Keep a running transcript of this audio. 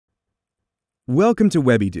Welcome to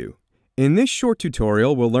Webydo. In this short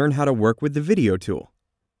tutorial, we'll learn how to work with the video tool.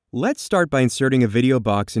 Let's start by inserting a video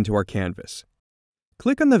box into our canvas.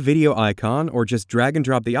 Click on the video icon or just drag and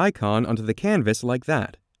drop the icon onto the canvas like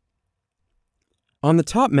that. On the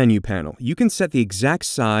top menu panel, you can set the exact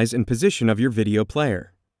size and position of your video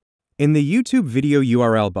player. In the YouTube video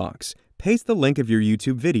URL box, paste the link of your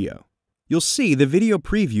YouTube video. You'll see the video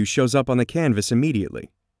preview shows up on the canvas immediately.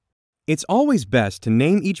 It's always best to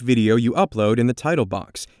name each video you upload in the title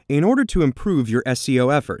box in order to improve your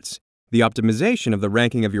SEO efforts, the optimization of the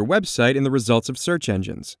ranking of your website and the results of search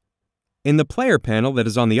engines. In the player panel that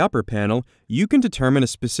is on the upper panel, you can determine a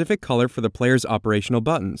specific color for the player's operational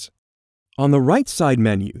buttons. On the right side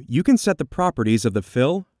menu, you can set the properties of the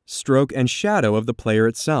fill, stroke, and shadow of the player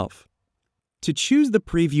itself. To choose the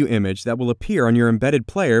preview image that will appear on your embedded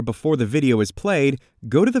player before the video is played,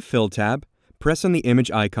 go to the Fill tab, press on the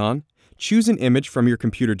image icon, choose an image from your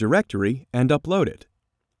computer directory, and upload it.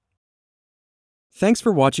 Thanks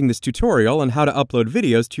for watching this tutorial on how to upload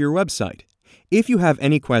videos to your website. If you have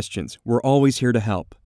any questions, we're always here to help.